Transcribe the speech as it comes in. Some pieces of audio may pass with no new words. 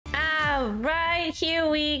Alright, here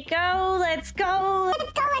we go. Let's go.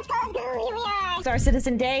 Let's go. Here we are. Star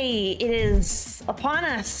Citizen Day. It is upon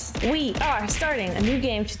us. We are starting a new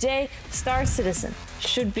game today. Star Citizen.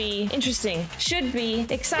 Should be interesting. Should be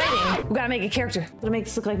exciting. We gotta make a character. Gonna make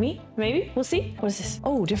this look like me? Maybe? We'll see. What is this?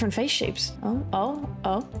 Oh, different face shapes.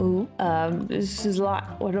 Ooh. This is a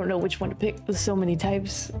lot. I don't know which one to pick. There's so many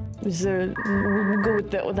types. Is there? We'll go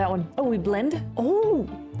with that one. Oh, we blend? Oh,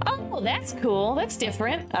 that's cool. That's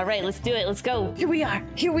different. All right, let's do it. Let's go. Here we are.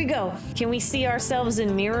 Here we go. Can we see ourselves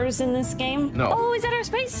in mirrors in this game? No. Oh, is that our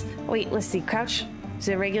space? Wait, let's see. Crouch. Is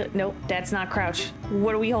it regular? Nope, that's not crouch.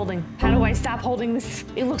 What are we holding? How do I stop holding this?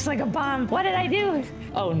 It looks like a bomb. What did I do?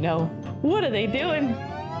 Oh no. What are they doing?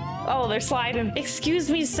 Oh, they're sliding.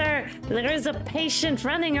 Excuse me, sir. There is a patient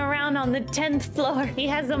running around on the 10th floor. He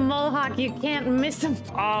has a mohawk. You can't miss him.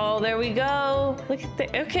 Oh, there we go. Look at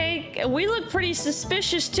the, okay. We look pretty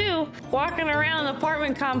suspicious too. Walking around an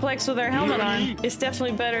apartment complex with our helmet on. It's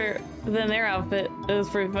definitely better than their outfit. It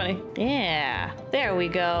was pretty funny. Yeah, there we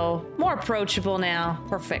go. More approachable now.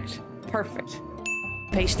 Perfect. Perfect.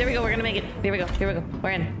 Patient, there we go. We're gonna make it. Here we go. Here we go.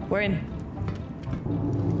 We're in. We're in.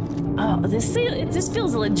 Oh, this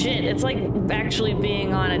feels legit. It's like actually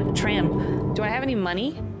being on a tram. Do I have any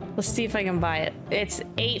money? Let's see if I can buy it. It's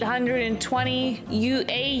 820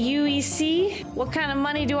 AUEC. What kind of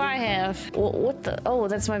money do I have? What the? Oh,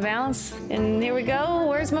 that's my balance. And here we go.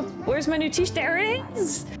 Where's my new t-shirt? There it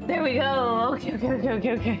is. There we go.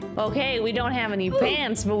 Okay. Okay, we don't have any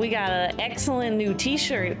pants, but we got an excellent new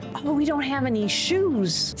t-shirt. Oh, we don't have any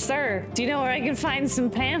shoes. Sir, do you know where I can find some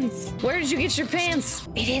pants? Where did you get your pants?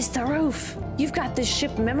 It is the roof. You've got this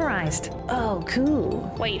ship memorized. Oh,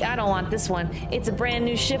 cool. Wait, I don't want this one. It's a brand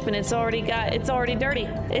new ship and it's already dirty.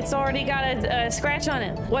 It's already got a scratch on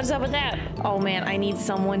it. What's up with that? Oh man, I need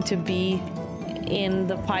someone to be in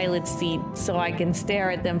the pilot seat so I can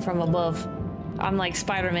stare at them from above. I'm like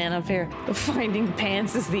Spider-Man up here. Finding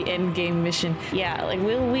pants is the end game mission. Yeah, like,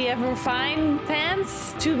 will we ever find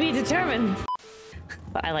pants? To be determined.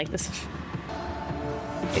 But I like this one.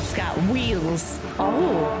 It's got wheels.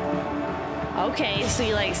 Oh. Okay, so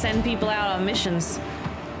you like send people out on missions.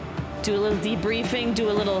 Do a little debriefing, do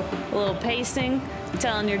a little pacing,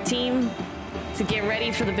 telling your team to get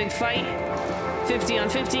ready for the big fight. 50 on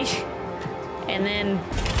 50. And then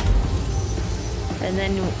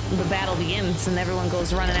the battle begins and everyone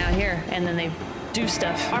goes running out here and then they do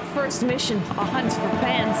stuff. Our first mission, a hunt for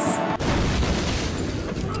pants.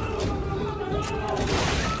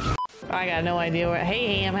 I got no idea where.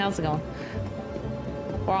 Hey, how's it going?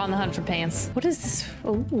 We're on the hunt for pants. What is this?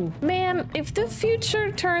 Oh, man, if the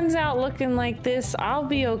future turns out looking like this, I'll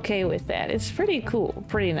be okay with that. It's pretty cool,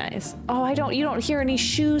 pretty nice. Oh, you don't hear any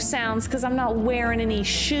shoe sounds because I'm not wearing any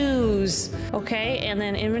shoes. Okay, and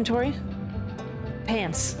then inventory.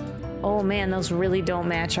 Pants. Oh man, those really don't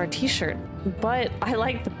match our t-shirt, but I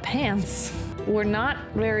like the pants. We're not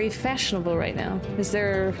very fashionable right now. Is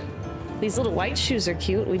there... These little white shoes are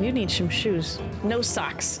cute. We do need some shoes. No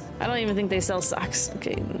socks. I don't even think they sell socks.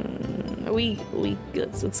 Okay,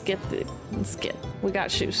 let's get. We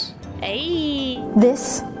got shoes. Hey.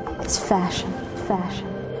 This is fashion. Fashion.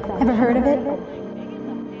 Ever heard of it?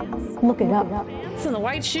 Look it up. So the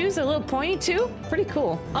white shoes, a little pointy too. Pretty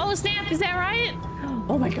cool. Oh snap! Is that right?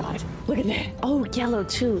 Oh my god! Look at that. Oh, yellow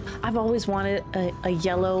too. I've always wanted a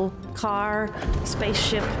yellow car,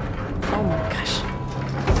 spaceship. Oh my gosh.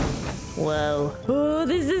 Whoa. Oh,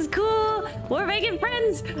 this is cool. We're making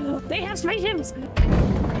friends. They have spaceships.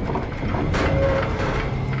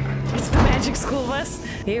 It's the magic school bus.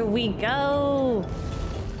 Here we go.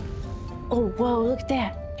 Oh, whoa, look at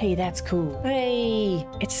that. Hey, that's cool. Hey,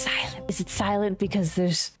 it's silent. Is it silent because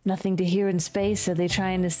there's nothing to hear in space? Are they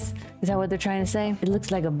trying to... Is that what they're trying to say? It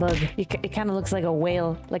looks like a bug. It kind of looks like a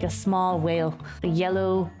whale, like a small whale. A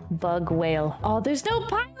yellow bug whale. Oh, there's no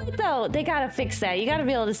pilot though. They gotta fix that. You gotta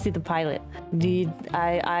be able to see the pilot.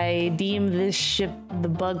 I deem this ship the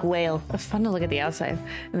bug whale. It's fun to look at the outside.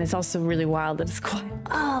 And it's also really wild that it's quiet.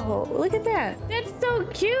 Oh, look at that. That's so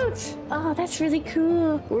cute. Oh, that's really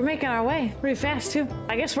cool. We're making our way pretty fast too.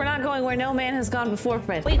 I guess we're not going where no man has gone before,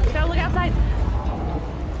 Fred. Wait, we gotta look outside.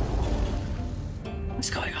 What's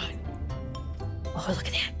going on? Oh, look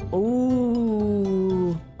at that.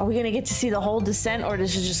 Ooh. Are we gonna get to see the whole descent or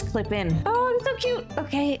does it just clip in? Oh, it's so cute.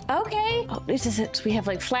 Okay. Oh, this is it. So we have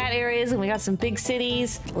like flat areas and we got some big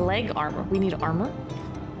cities. Leg armor. We need armor.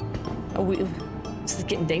 Oh, this is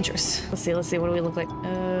getting dangerous. Let's see. What do we look like?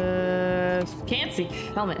 Can't see.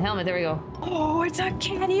 Helmet. There we go. Oh, it's a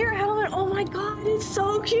cat ear helmet. Oh my god, it's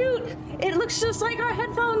so cute. It looks just like our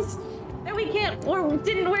headphones that we can't or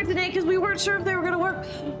didn't wear today because we weren't sure if they were gonna work.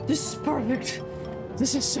 This is perfect.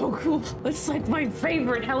 This is so cool. It's like my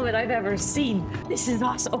favorite helmet I've ever seen. This is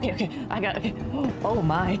awesome. Okay, I got it. Okay. Oh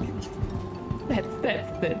my.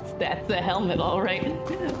 That's the helmet, all right.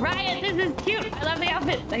 Riot, this is cute. I love the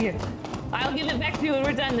outfit. Thank you. I'll give it back to you when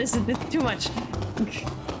we're done. This is too much.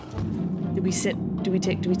 Do we sit? Do we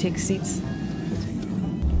take seats?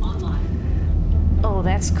 Oh,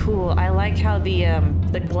 that's cool. I like how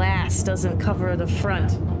the glass doesn't cover the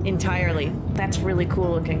front entirely. That's really cool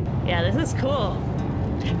looking. Yeah, this is cool.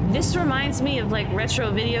 This reminds me of like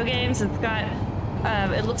retro video games. It's got,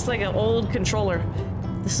 it looks like an old controller.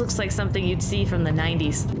 This looks like something you'd see from the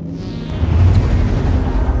 90s.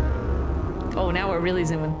 Oh, now we're really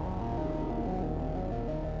zooming.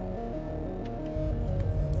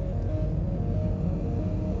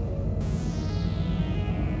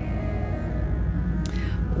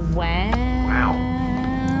 Wow.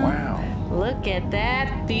 Look at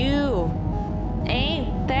that view.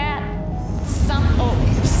 Ain't that some... Oh.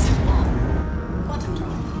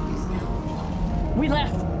 We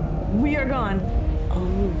left. We are gone.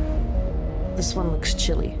 Oh. This one looks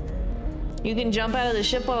chilly. You can jump out of the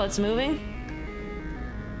ship while it's moving?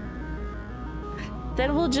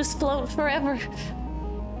 Then we'll just float forever.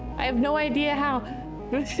 I have no idea how.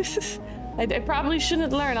 I probably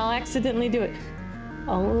shouldn't learn. I'll accidentally do it.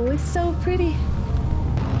 Oh, it's so pretty.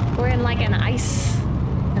 We're in like an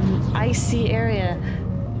icy area.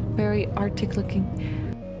 Very Arctic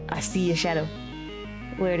looking. I see a shadow.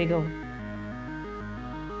 Where'd it go?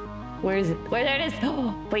 Where is it? Where, there it is.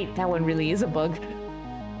 Oh, wait, that one really is a bug.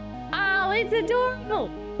 Oh, it's adorable.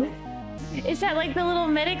 Is that like the little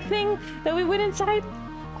medic thing that we went inside?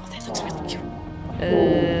 Oh, that looks really cute.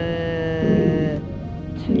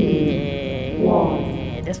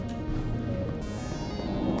 This.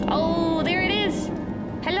 Oh, there it is.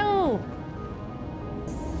 Hello.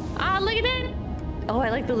 Ah, look at that. Oh, I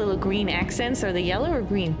like the little green accents. Are they yellow or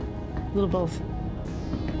green? A little both.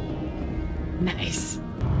 Nice.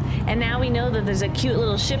 And now we know that there's a cute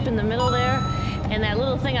little ship in the middle there. And that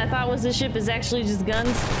little thing I thought was a ship is actually just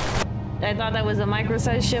guns. I thought that was a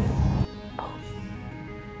micro-sized ship. Oh.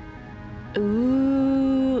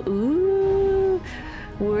 Ooh.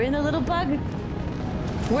 We're in a little bug.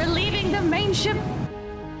 We're leaving the main ship.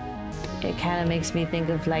 It kind of makes me think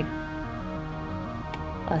of like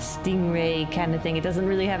a stingray kind of thing. It doesn't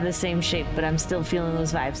really have the same shape, but I'm still feeling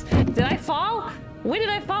those vibes. Did I fall? When did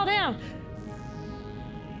I fall down?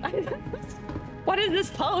 What is this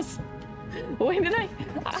pose? When did I?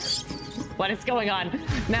 What is going on?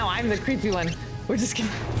 Now I'm the creepy one. We're just gonna...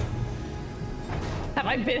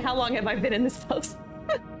 How long have I been in this pose?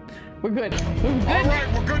 We're good. We're good. All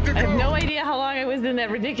right, we're good to go. I have no idea how long I was in that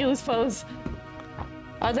ridiculous pose.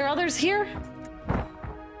 Are there others here?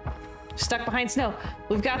 Stuck behind snow.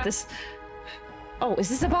 We've got this. Oh, is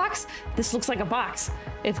this a box? This looks like a box.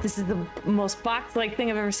 If this is the most box-like thing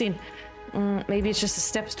I've ever seen. Maybe it's just a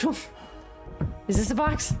step stool. Is this a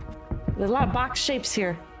box? There's a lot of box shapes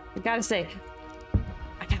here. I gotta say.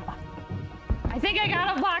 I got one. I think I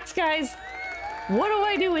got a box, guys. What do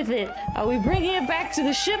I do with it? Are we bringing it back to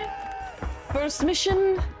the ship? First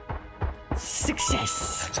mission.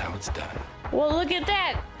 Success. That's how it's done. Well, look at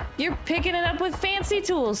that. You're picking it up with fancy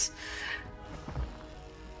tools.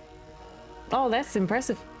 Oh, that's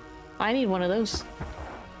impressive. I need one of those.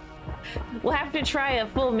 We'll have to try a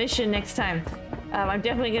full mission next time. I'm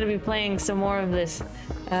definitely going to be playing some more of this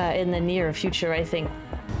in the near future, I think.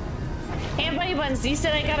 Hey, Bunny Buns, you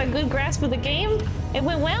said I got a good grasp of the game? It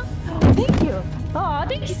went well? Oh, thank you. Oh,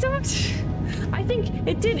 thank you so much. I think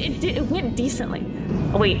it did. It went decently.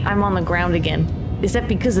 Oh, wait, I'm on the ground again. Is that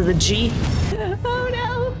because of the G? Oh,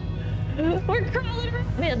 no. We're crawling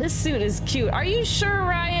around. Man, this suit is cute. Are you sure,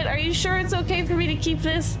 Riot? Are you sure it's okay for me to keep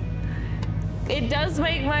this? It does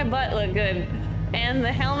make my butt look good. And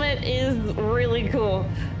the helmet is really cool.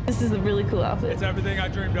 This is a really cool outfit. It's everything I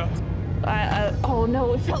dreamed of. Oh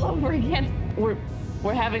no, it fell over again.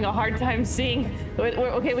 We're having a hard time seeing.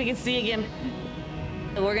 Okay, we can see again.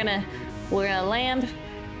 We're gonna land.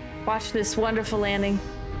 Watch this wonderful landing.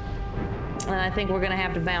 And I think we're gonna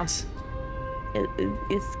have to bounce.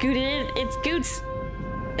 It scooted in, it scoots.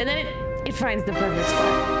 And then it finds the perfect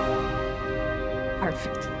spot.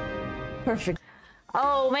 Perfect. Perfect.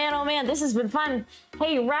 Oh man, this has been fun.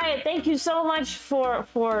 Hey, Riot, thank you so much for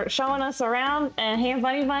showing us around. And hey,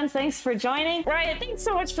 Bunny Buns, thanks for joining. Riot, thanks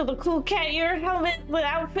so much for the cool cat ear helmet, the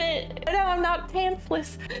outfit. Now I'm not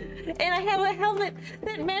pantsless. And I have a helmet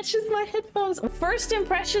that matches my headphones. First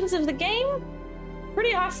impressions of the game,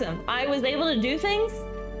 pretty awesome. I was able to do things.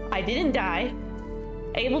 I didn't die.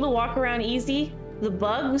 Able to walk around easy. The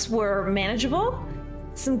bugs were manageable.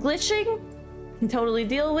 Some glitching. can totally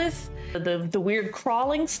deal with. The weird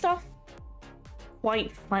crawling stuff,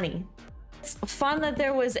 quite funny. It's fun that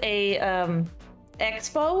there was a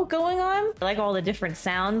expo going on. I like all the different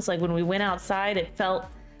sounds. Like when we went outside, it felt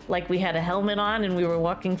like we had a helmet on and we were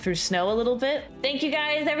walking through snow a little bit. Thank you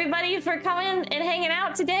guys, everybody, for coming and hanging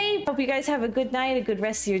out today. Hope you guys have a good night, a good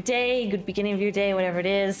rest of your day, good beginning of your day, whatever it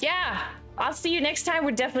is. Yeah, I'll see you next time. We're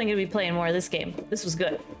definitely gonna be playing more of this game. This was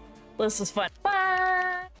good. This was fun.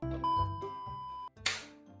 Bye!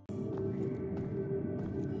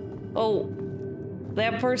 Oh,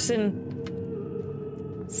 that person...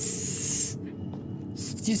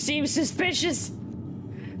 You seem suspicious.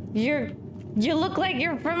 You look like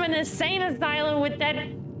you're from an insane asylum with that...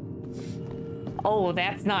 Oh,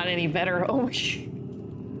 that's not any better. Oh my...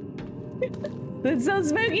 That's so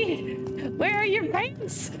spooky. Where are your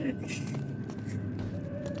pants?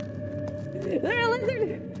 They're a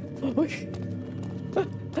lizard.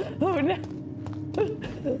 Oh no.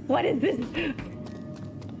 What is this?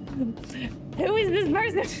 Who is this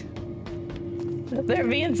person? They're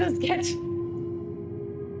being so sketchy.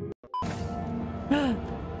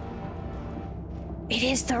 It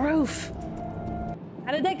is the roof.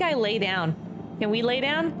 How did that guy lay down? Can we lay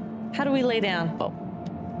down? How do we lay down? Oh.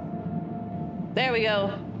 There we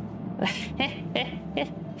go. I'm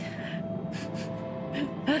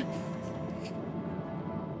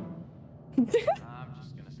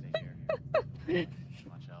just gonna stay here.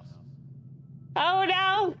 Much else. Oh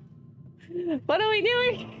no! What are we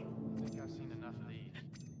doing? I think I've seen enough of these.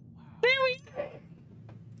 There we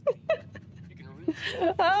You can reach.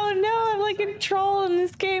 Oh no, I'm like a troll in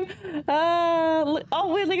this game.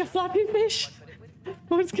 Oh wait, like a floppy fish.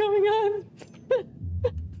 What's going on?